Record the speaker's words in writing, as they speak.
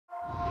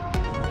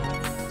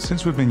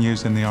Since we've been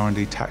using the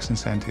R&D tax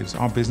incentives,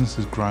 our business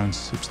has grown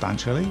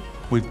substantially.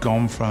 We've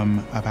gone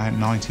from about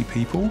 90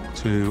 people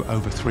to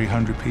over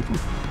 300 people.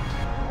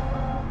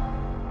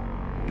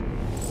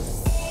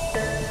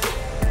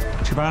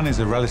 Chobani is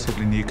a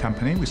relatively new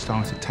company. We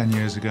started 10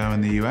 years ago in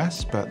the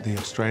US, but the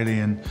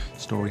Australian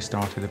story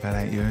started about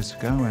 8 years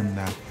ago, and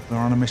we're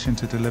on a mission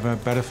to deliver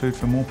better food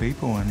for more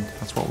people, and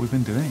that's what we've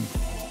been doing.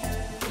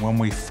 When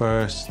we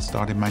first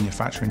started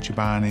manufacturing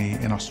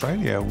Chobani in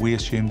Australia, we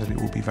assumed that it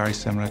would be very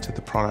similar to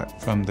the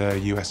product from the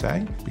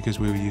USA because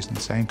we were using the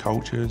same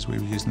cultures, we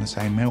were using the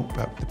same milk,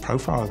 but the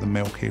profile of the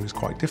milk here is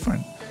quite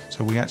different.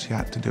 So we actually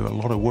had to do a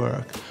lot of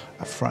work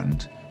up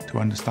front to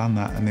understand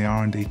that, and the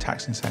R&D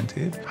tax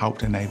incentive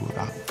helped enable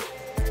that.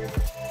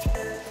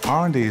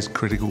 R&D is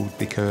critical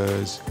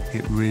because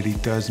it really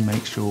does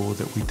make sure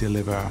that we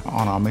deliver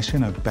on our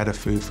mission of better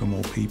food for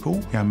more people.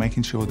 You know,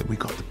 making sure that we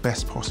got the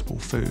best possible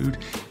food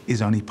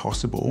is only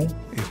possible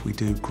if we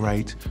do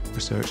great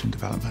research and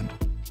development.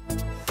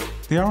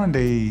 The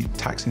R&D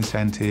tax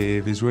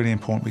incentive is really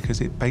important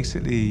because it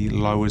basically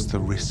lowers the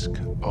risk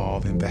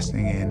of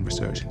investing in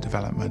research and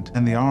development.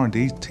 And the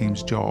R&D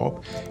team's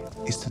job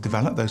is to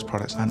develop those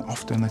products, and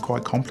often they're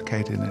quite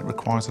complicated and it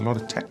requires a lot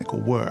of technical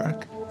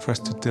work for us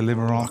to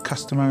deliver our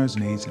customers'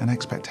 needs and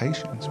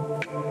expectations.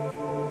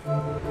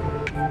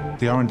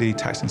 The R&D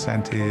tax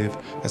incentive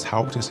has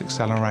helped us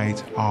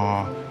accelerate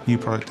our new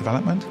product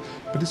development,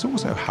 but it's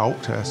also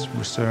helped us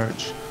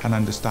research and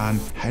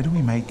understand how do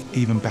we make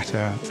even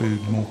better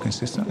food more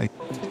consistently.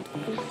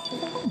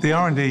 The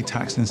R&D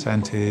tax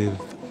incentive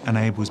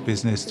enables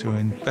business to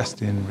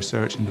invest in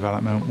research and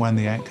development when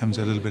the outcome's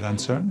a little bit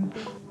uncertain,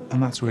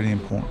 and that's really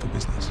important for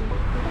business.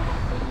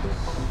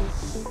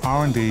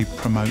 R&D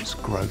promotes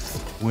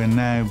growth. We're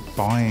now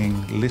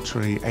buying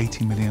literally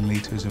 80 million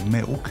litres of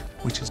milk,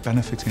 which is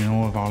benefiting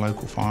all of our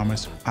local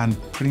farmers, and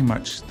pretty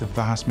much the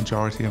vast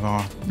majority of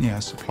our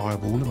supply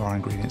of all of our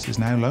ingredients is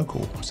now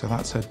local. So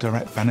that's a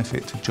direct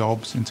benefit to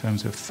jobs in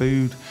terms of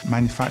food,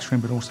 manufacturing,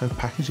 but also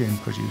packaging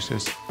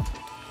producers.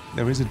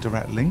 There is a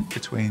direct link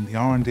between the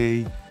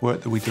R&D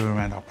work that we do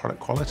around our product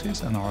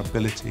qualities and our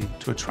ability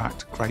to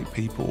attract great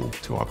people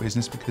to our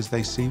business because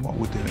they see what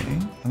we're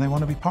doing and they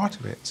want to be part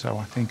of it. So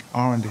I think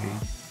R&D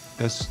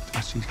does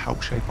actually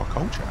help shape our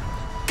culture.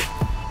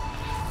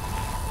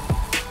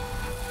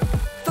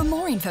 For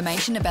more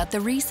information about the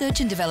Research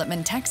and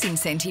Development Tax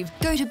Incentive,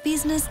 go to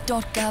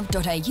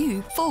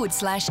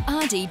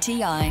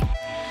business.gov.au/RDTI.